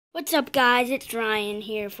What's up, guys? It's Ryan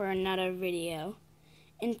here for another video.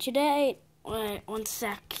 And today, wait, one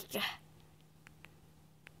sec.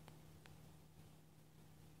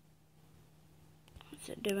 What's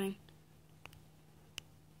it doing?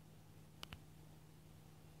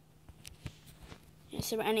 Yeah,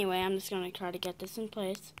 so anyway, I'm just going to try to get this in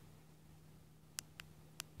place.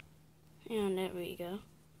 And there we go.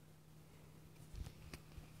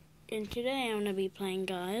 And today I'm going to be playing,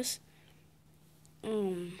 guys.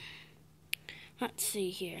 Let's see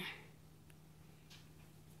here.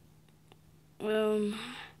 What do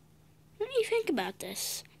you think about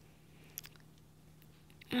this?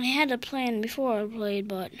 I had a plan before I played,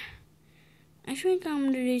 but I think I'm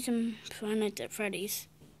gonna do some Five Nights at Freddy's.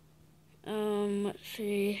 Let's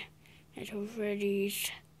see. At Freddy's.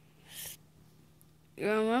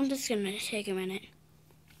 I'm just gonna take a minute.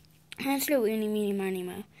 Let's do Eeny, Meeny, Miny,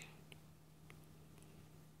 Mo.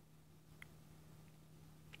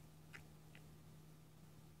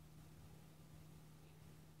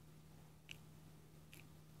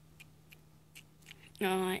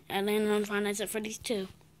 No, I landed on Five Nights at Freddy's too.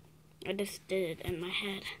 I just did it in my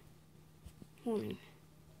head. Warning.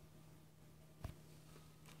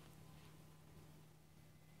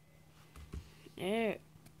 There.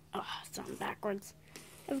 Oh, it's on backwards.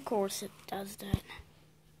 Of course it does that.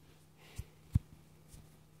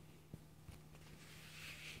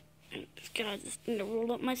 Just need to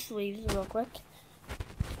roll up my sleeves real quick.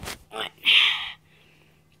 Alright.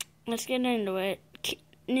 Let's get into it.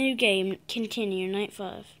 New game, continue, night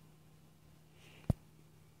 5.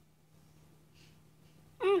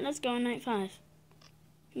 Oh, let's go on night 5.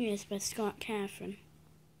 Yes, by Scott Catherine.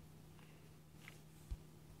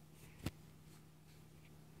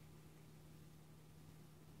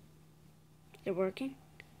 Is it working?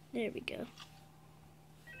 There we go.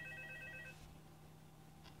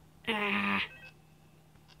 Ah.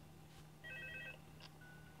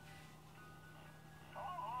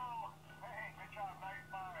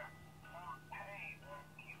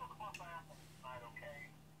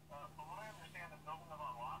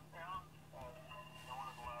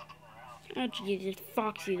 Oh Jesus,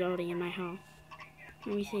 Foxy's already in my home.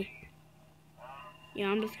 Let me see. Yeah,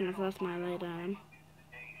 I'm just gonna flush my light on him.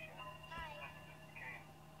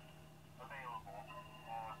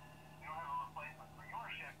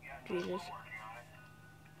 Jesus.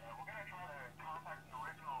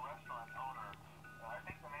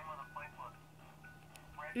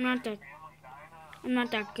 I'm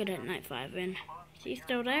not that good at night 5, and is he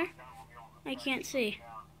still there? I can't see.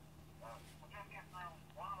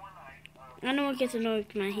 I know it gets annoying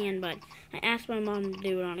with my hand, but I asked my mom to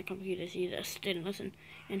do it on a computer. She just didn't listen.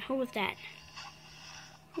 And who was that?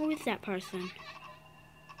 Who is that person?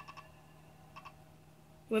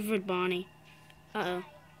 Rivered Bonnie. Uh-oh.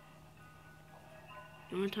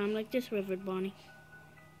 Not a time like this, Rivered Bonnie.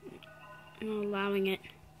 I'm not allowing it.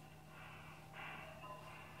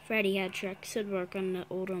 Freddy had tricks that work on the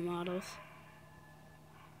older models.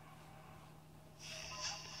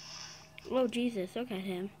 Oh, Jesus, look at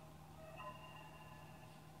him.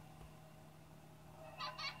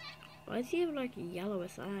 Why does he have like a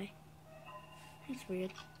yellowish eye? That's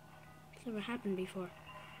weird. It's never happened before.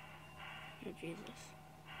 Oh, Jesus.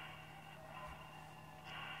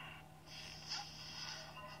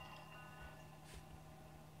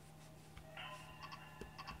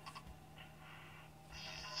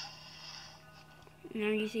 Now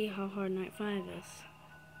you see how hard night 5 is.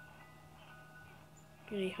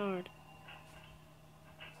 Really hard.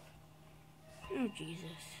 Oh, Jesus.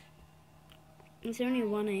 It's only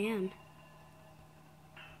 1 a.m.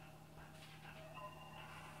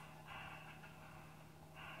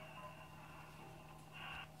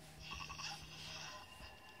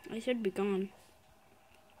 I should be gone.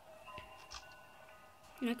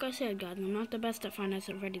 Like I said, guys, I'm not the best at Five Nights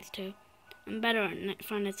at Freddy's 2. I'm better at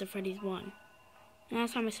Five Nights at Freddy's 1. And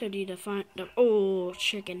last time I showed you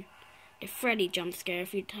chicken. The Freddy jump scare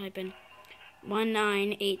if you type in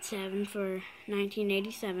 1987 for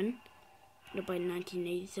 1987. By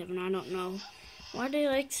 1987, I don't know why they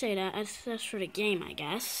like to say that. That's for the game, I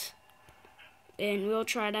guess. And we'll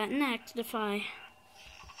try that next if I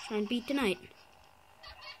try and beat the night.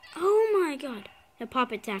 Oh my God, the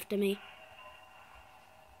puppet's after me.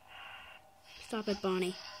 Stop it,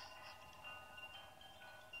 Bonnie.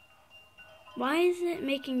 Why is it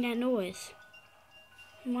making that noise?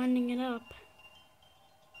 I'm winding it up.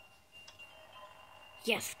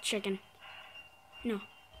 Yes, chicken. No.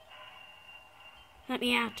 Let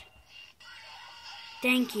me out.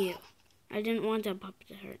 Thank you. I didn't want that puppet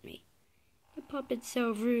to hurt me. The puppet's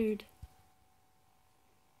so rude.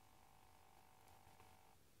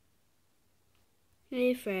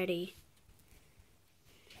 Hey, Freddy.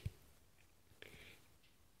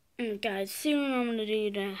 And guys, soon I'm gonna do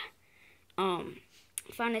the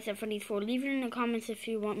Find Us at Freddy's 4. Leave it in the comments if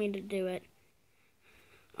you want me to do it.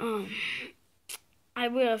 I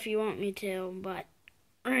will if you want me to, but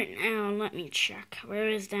right now, let me check. Where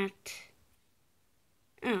is that?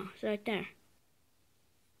 Oh, it's right there.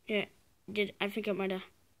 Yeah, I think it might have.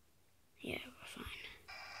 Yeah, we're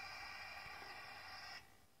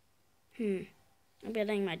fine. I'm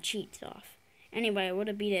getting my cheats off. Anyway, I would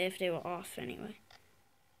have beat it if they were off anyway.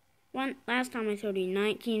 Last time I told you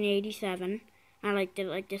 1987. I did it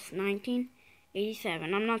like this,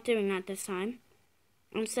 1987. I'm not doing that this time.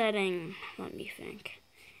 I'm setting, let me think.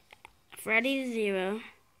 Freddy to 0.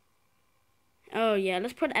 Oh yeah,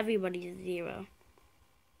 let's put everybody to 0.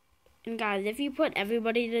 And guys, if you put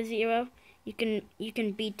everybody to 0, you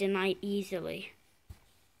can beat the night easily.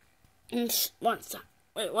 And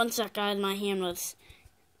one sec, guys, my hand was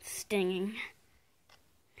stinging.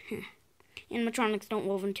 Animatronics don't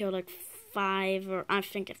move until like 5 or I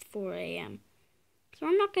think it's 4 a.m. So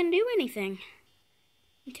I'm not gonna do anything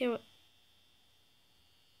until.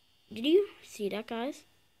 Did you see that, guys?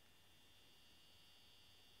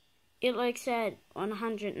 It like said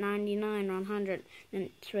 199, 100, then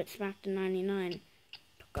switched back to 99.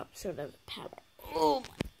 Took up sort of the power. Oh,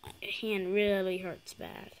 my hand really hurts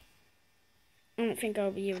bad. I don't think I'll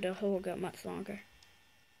be able to hold it much longer.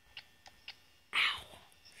 Ow.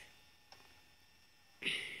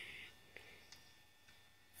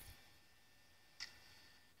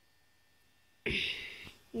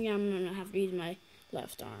 Yeah, I'm gonna have to use my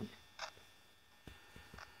left arm.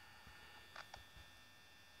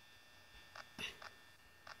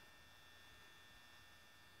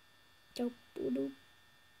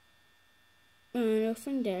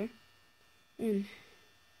 Nothing there. And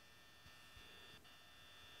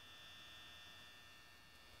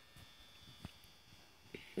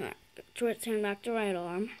alright, turn back the right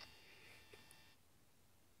arm.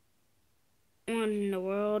 What in the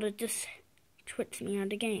world? It just twits me out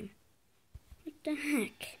of the game. What the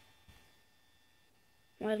heck?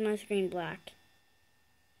 Why is my screen black?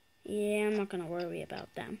 Yeah, I'm not gonna worry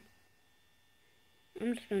about them.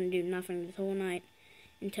 I'm just gonna do nothing this whole night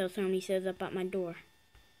until somebody shows up at my door.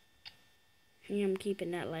 Yeah, I'm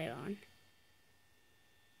keeping that light on.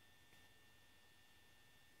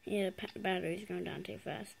 Yeah, the battery's going down too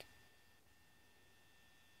fast.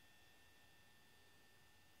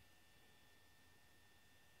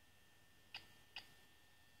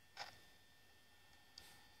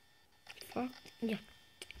 Yeah.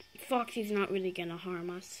 Foxy's not really gonna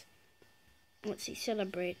harm us. Let's see,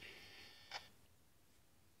 celebrate.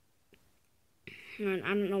 And I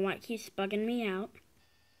don't know what keeps bugging me out.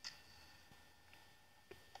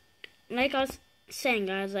 Like I was saying,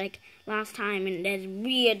 guys, like last time, and there's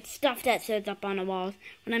weird stuff that shows up on the walls.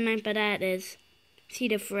 What I meant by that is, see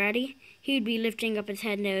the Freddy? He'd be lifting up his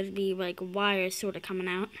head and there would be like wires sort of coming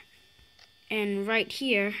out. And right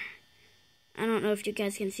here, I don't know if you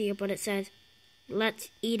guys can see it, but it says, let's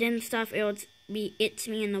eat and stuff. It would be It's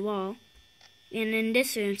Me in the wall. And in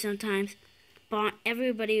this room sometimes, but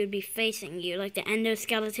everybody would be facing you, like the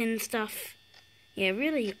endoskeleton stuff. Yeah,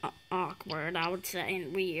 really awkward, I would say,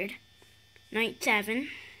 and weird. Night 7,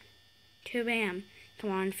 2 a.m.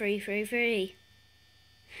 Come on, free.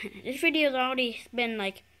 This video's already been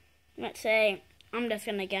like, let's say, I'm just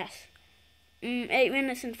gonna guess, 8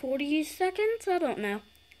 minutes and 40 seconds? I don't know.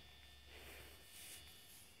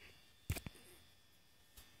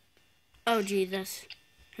 Oh, Jesus.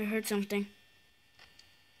 I heard something.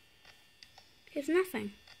 It's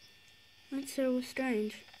nothing. That's so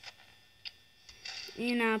strange.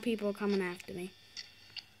 You know, people are coming after me.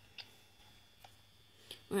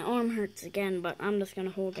 My arm hurts again, but I'm just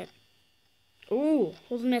gonna hold it. Ooh,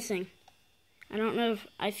 who's missing? I don't know if,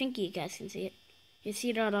 I think you guys can see it. You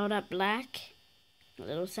see that all that black? A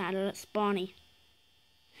little side of that spawny.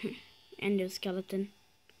 Endoskeleton.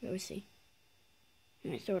 Where is he?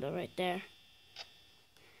 It's sort of right there.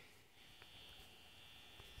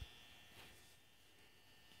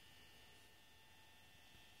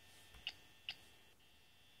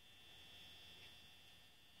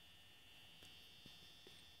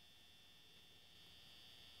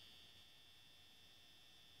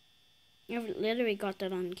 I've literally got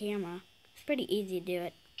that on camera. It's pretty easy to do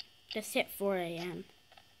it. Just hit 4 a.m.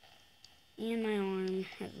 And my arm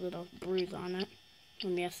has a little bruise on it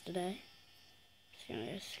from yesterday. Just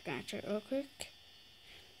gonna scratch it real quick.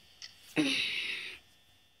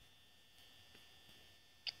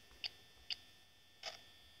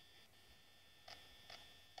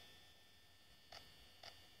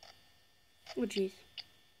 Oh, jeez.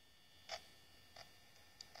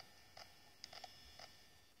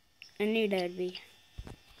 I knew that would be.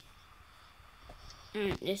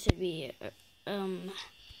 This would be,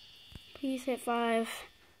 please hit 5.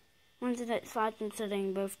 Once it hits 5,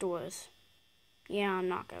 considering both doors. Yeah, I'm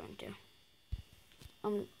not going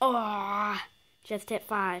to. Just hit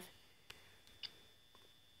 5.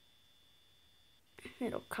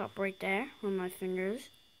 Little cup right there on my fingers.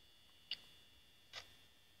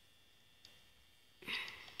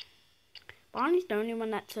 Bonnie's the only one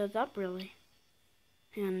that shows up, really.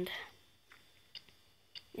 And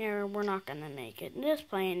yeah, we're not gonna make it. Just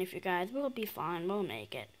playing with you guys. We'll be fine. We'll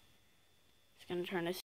make it. Just gonna turn this